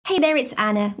Hey there, it's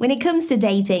Anna. When it comes to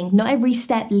dating, not every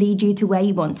step leads you to where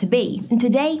you want to be. And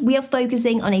today, we are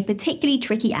focusing on a particularly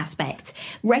tricky aspect,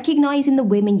 recognizing the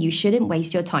women you shouldn't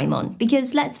waste your time on.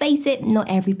 Because let's face it, not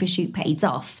every pursuit pays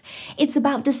off. It's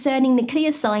about discerning the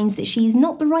clear signs that she's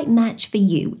not the right match for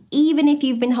you, even if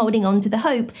you've been holding on to the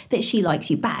hope that she likes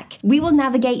you back. We will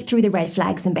navigate through the red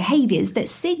flags and behaviors that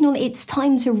signal it's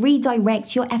time to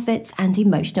redirect your efforts and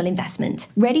emotional investment.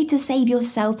 Ready to save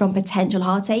yourself from potential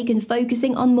heartache and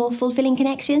focusing on more fulfilling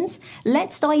connections?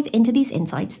 Let's dive into these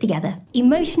insights together.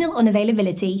 Emotional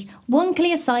unavailability. One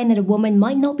clear sign that a woman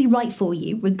might not be right for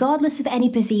you, regardless of any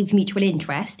perceived mutual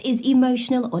interest, is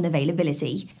emotional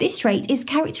unavailability. This trait is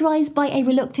characterized by a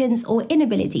reluctance or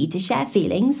inability to share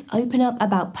feelings, open up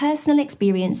about personal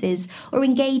experiences, or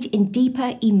engage in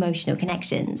deeper emotional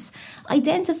connections.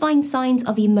 Identifying signs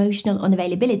of emotional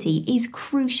unavailability is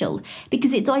crucial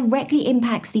because it directly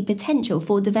impacts the potential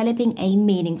for developing a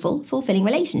meaningful, fulfilling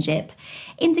relationship.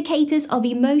 Indicators of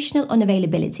emotional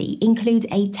unavailability include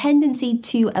a tendency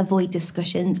to avoid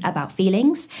discussions about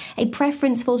feelings, a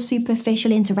preference for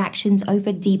superficial interactions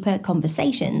over deeper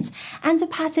conversations, and a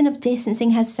pattern of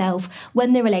distancing herself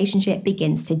when the relationship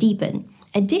begins to deepen.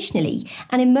 Additionally,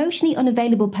 an emotionally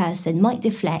unavailable person might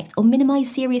deflect or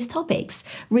minimize serious topics,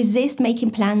 resist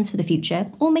making plans for the future,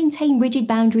 or maintain rigid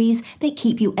boundaries that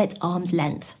keep you at arm's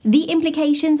length. The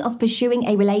implications of pursuing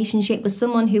a relationship with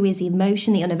someone who is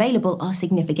emotionally unavailable are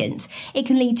significant. It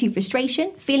can lead to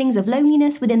frustration, feelings of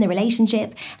loneliness within the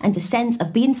relationship, and a sense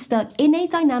of being stuck in a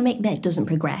dynamic that doesn't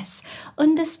progress.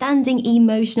 Understanding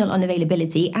emotional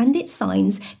unavailability and its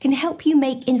signs can help you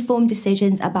make informed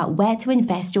decisions about where to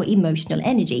invest your emotional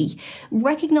energy.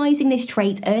 Recognizing this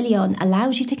trait early on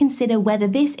allows you to consider whether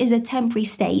this is a temporary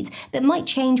state that might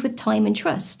change with time and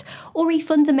trust, or a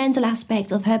fundamental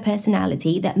aspect of her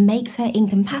personality that makes her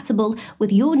incompatible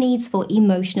with your needs for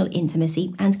emotional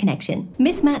intimacy and connection.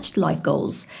 Mismatched life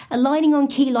goals. Aligning on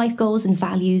key life goals and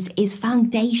values is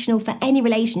foundational for any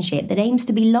relationship that aims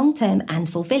to be long-term and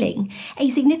fulfilling. A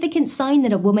significant sign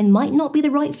that a woman might not be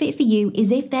the right fit for you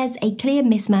is if there's a clear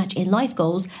mismatch in life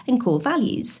goals and core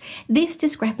values. This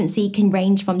discrepancy can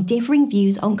range from differing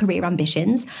views on career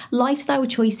ambitions, lifestyle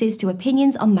choices, to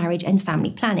opinions on marriage and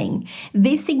family planning.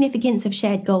 This significance of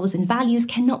shared goals and values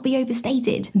cannot be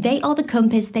overstated. They are the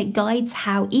compass that guides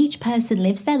how each person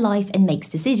lives their life and makes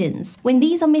decisions. When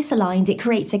these are misaligned, it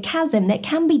creates a chasm that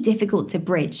can be difficult to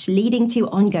bridge, leading to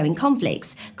ongoing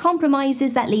conflicts,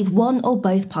 compromises that leave one or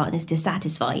both partners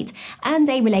dissatisfied, and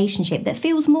a relationship that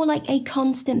feels more like a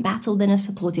constant battle than a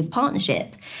supportive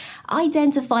partnership.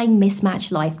 Identifying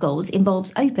mismatched life goals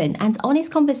involves open and honest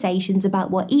conversations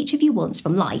about what each of you wants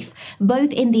from life,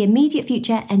 both in the immediate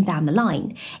future and down the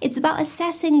line. It's about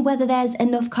assessing whether there's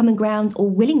enough common ground or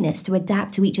willingness to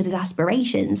adapt to each other's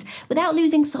aspirations without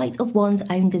losing sight of one's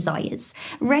own desires.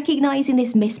 Recognizing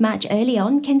this mismatch early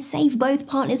on can save both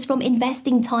partners from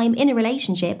investing time in a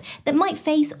relationship that might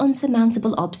face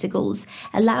unsurmountable obstacles,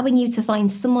 allowing you to find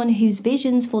someone whose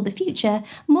visions for the future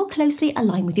more closely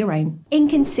align with your own.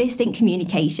 Inconsistent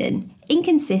communication.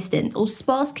 Inconsistent or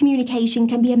sparse communication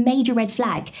can be a major red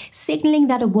flag, signaling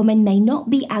that a woman may not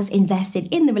be as invested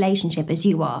in the relationship as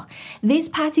you are. This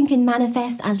pattern can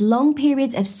manifest as long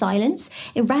periods of silence,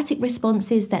 erratic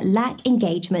responses that lack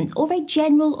engagement, or a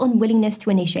general unwillingness to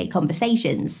initiate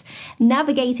conversations.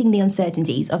 Navigating the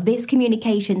uncertainties of this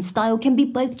communication style can be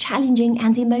both challenging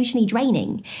and emotionally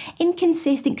draining.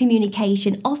 Inconsistent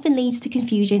communication often leads to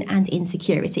confusion and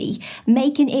insecurity,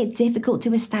 making it difficult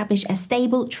to establish a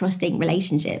stable, trusting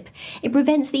relationship. It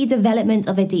prevents the development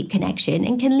of a deep connection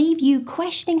and can leave you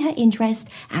questioning her interest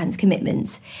and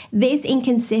commitment. This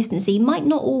inconsistency might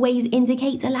not always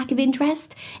indicate a lack of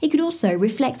interest. It could also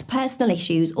reflect personal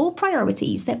issues or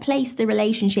priorities that place the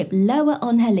relationship lower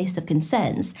on her list of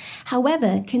concerns.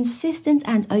 However, consistent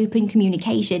and open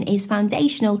communication is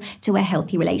foundational to a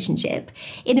healthy relationship.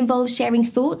 It involves sharing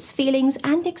thoughts, feelings,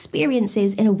 and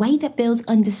experiences in a way that builds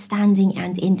understanding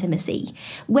and intimacy.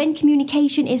 When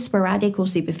communication is sporadic or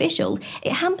superficial,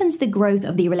 it hampers the growth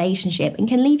of the relationship and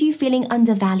can leave you feeling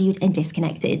undervalued and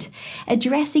disconnected.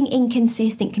 Addressing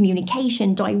inconsistent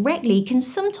communication directly can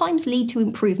sometimes lead to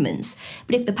improvements,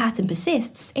 but if the pattern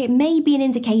persists, it may be an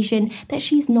indication that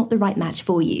she's not the right match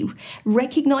for you.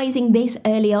 Recognizing this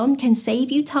early on can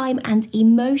save you time and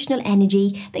emotional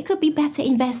energy that could be better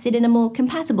invested in a more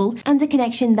compatible and a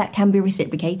connection that can be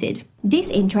reciprocated.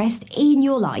 Disinterest in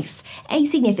your life. A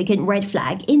significant red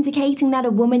flag indicating that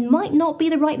a woman might not be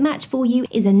the right match for you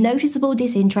is a noticeable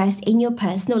disinterest in your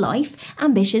personal life,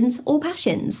 ambitions, or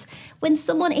passions. When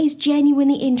someone is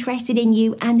genuinely interested in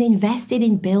you and invested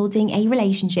in building a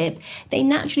relationship, they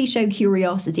naturally show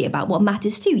curiosity about what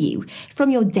matters to you, from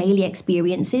your daily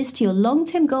experiences to your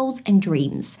long-term goals and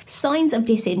dreams. Signs of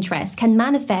disinterest can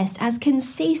manifest as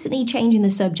consistently changing the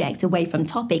subject away from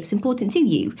topics important to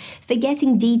you,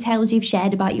 forgetting details you've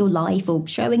shared about your life, or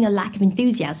showing a lack of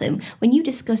enthusiasm when you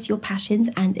discuss your passions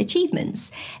and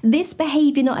achievements. This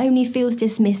behavior not only feels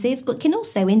dismissive, but can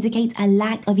also indicate a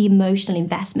lack of emotional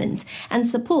investment and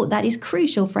support that is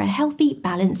crucial for a healthy,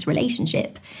 balanced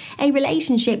relationship. A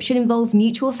relationship should involve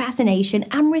mutual fascination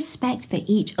and respect for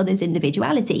each other's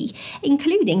individuality,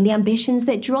 including the ambitions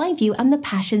that drive you and the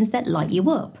passions that light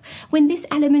you up. When this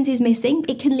element is missing,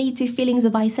 it can lead to feelings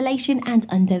of isolation and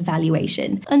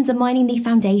undervaluation, undermining the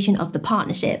foundation of the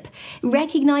partnership.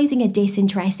 Recognizing a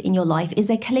disinterest in your life is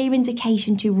a clear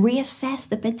indication to reassess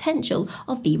the potential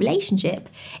of the relationship.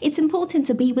 It's important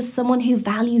to be with someone who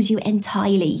values you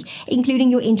entirely,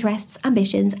 including your interests,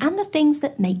 ambitions, and the things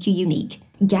that make you unique.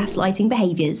 Gaslighting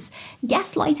behaviors.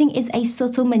 Gaslighting is a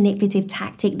subtle manipulative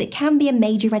tactic that can be a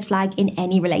major red flag in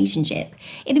any relationship.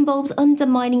 It involves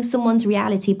undermining someone's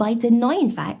reality by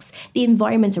denying facts, the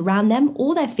environment around them,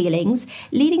 or their feelings,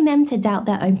 leading them to doubt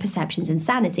their own perceptions and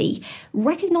sanity.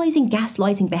 Recognizing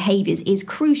gaslighting behaviors is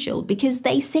crucial because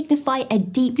they signify a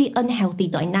deeply unhealthy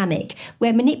dynamic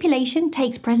where manipulation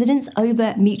takes precedence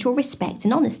over mutual respect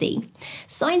and honesty.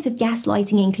 Signs of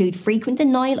gaslighting include frequent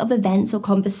denial of events or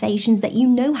conversations that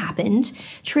you know happened,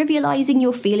 trivializing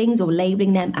your feelings or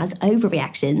labeling them as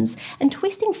overreactions, and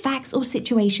twisting facts or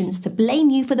situations to blame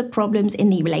you for the problems in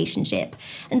the relationship.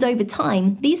 And over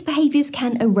time, these behaviors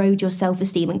can erode your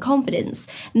self-esteem and confidence,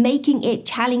 making it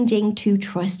challenging to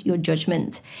trust your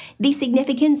judgment. The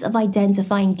significance of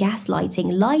identifying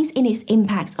gaslighting lies in its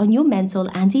impact on your mental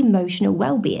and emotional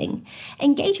well-being.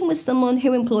 Engaging with someone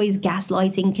who employs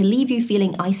gaslighting can leave you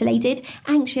feeling isolated,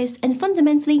 anxious, and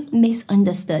fundamentally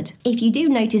misunderstood. If you do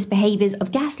notice behaviors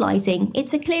of gaslighting,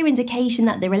 it's a clear indication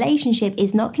that the relationship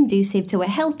is not conducive to a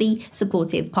healthy,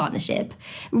 supportive partnership.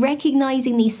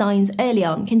 Recognizing these signs early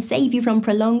on can save you from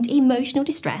prolonged emotional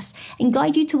distress and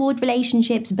guide you toward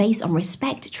relationships based on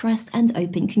respect, trust, and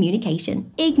open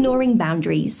communication. Ignoring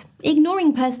boundaries.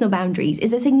 Ignoring personal boundaries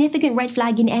is a significant red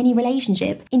flag in any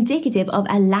relationship, indicative of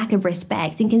a lack of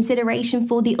respect and consideration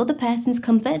for the other person's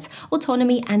comfort,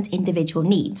 autonomy, and individual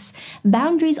needs.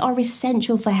 Boundaries are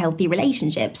essential for healthy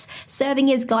relationships,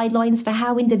 serving as guidelines for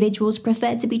how individuals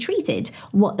prefer to be treated,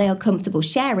 what they are comfortable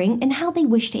sharing, and how they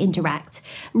wish to interact.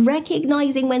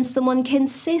 Recognizing when someone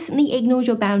consistently ignores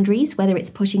your boundaries, whether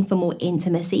it's pushing for more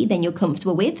intimacy than you're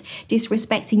comfortable with,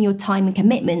 disrespecting your time and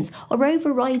commitments, or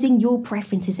overriding your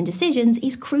preferences and decisions,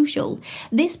 is crucial.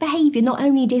 This behavior not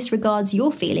only disregards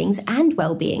your feelings and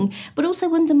well-being, but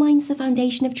also undermines the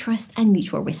foundation of trust and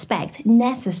mutual respect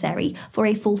necessary for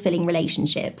a fulfilling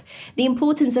relationship. The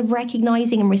importance of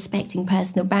recognizing and respecting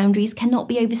personal boundaries cannot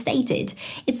be overstated.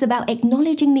 It's about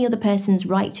acknowledging the other person's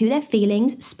right to their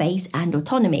feelings, space, and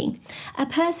autonomy. A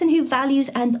person who values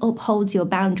and upholds your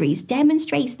boundaries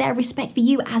demonstrates their respect for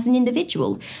you as an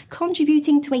individual,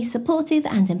 contributing to a supportive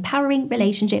and empowering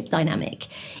relationship dynamic.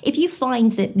 If you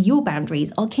find that your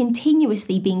boundaries are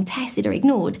continuously being tested or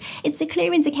ignored, it's a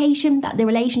clear indication that the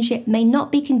relationship may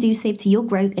not be conducive to your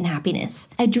growth and happiness.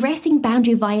 Addressing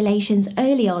boundary violations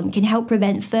early on can help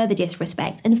prevent further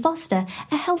disrespect and foster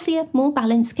a healthier, more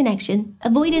balanced connection.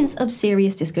 Avoidance of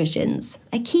serious discussions.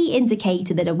 A key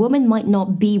indicator that a woman might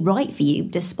not be right for you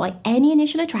despite any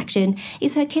initial attraction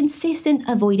is her consistent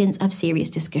avoidance of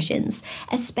serious discussions,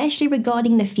 especially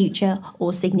regarding the future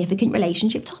or significant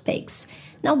relationship topics.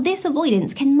 Now, this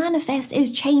avoidance can manifest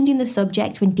as changing the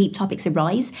subject when deep topics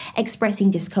arise, expressing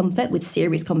discomfort with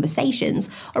serious conversations,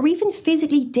 or even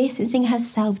physically distancing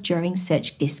herself during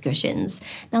such discussions.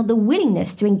 Now, the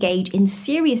willingness to engage in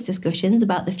serious discussions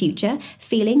about the future,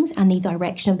 feelings, and the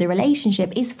direction of the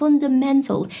relationship is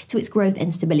fundamental to its growth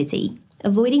and stability.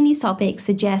 Avoiding these topics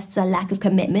suggests a lack of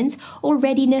commitment or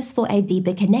readiness for a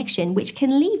deeper connection, which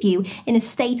can leave you in a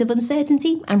state of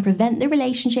uncertainty and prevent the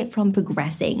relationship from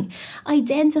progressing.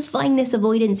 Identifying this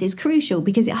avoidance is crucial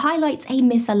because it highlights a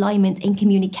misalignment in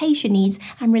communication needs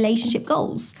and relationship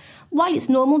goals. While it's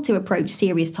normal to approach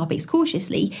serious topics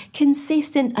cautiously,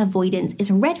 consistent avoidance is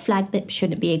a red flag that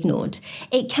shouldn't be ignored.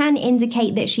 It can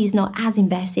indicate that she's not as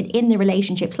invested in the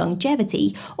relationship's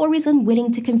longevity or is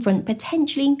unwilling to confront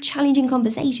potentially challenging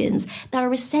conversations that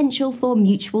are essential for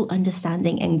mutual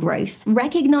understanding and growth.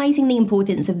 Recognizing the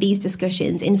importance of these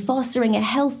discussions in fostering a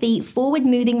healthy,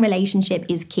 forward-moving relationship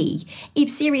is key. If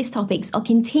serious topics are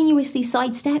continuously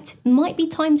sidestepped, might be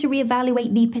time to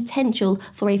reevaluate the potential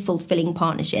for a fulfilling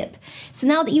partnership. So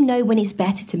now that you know when it's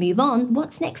better to move on,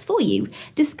 what's next for you?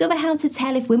 Discover how to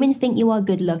tell if women think you are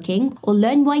good looking, or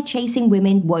learn why chasing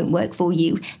women won't work for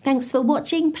you. Thanks for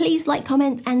watching. Please like,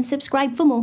 comment and subscribe for more.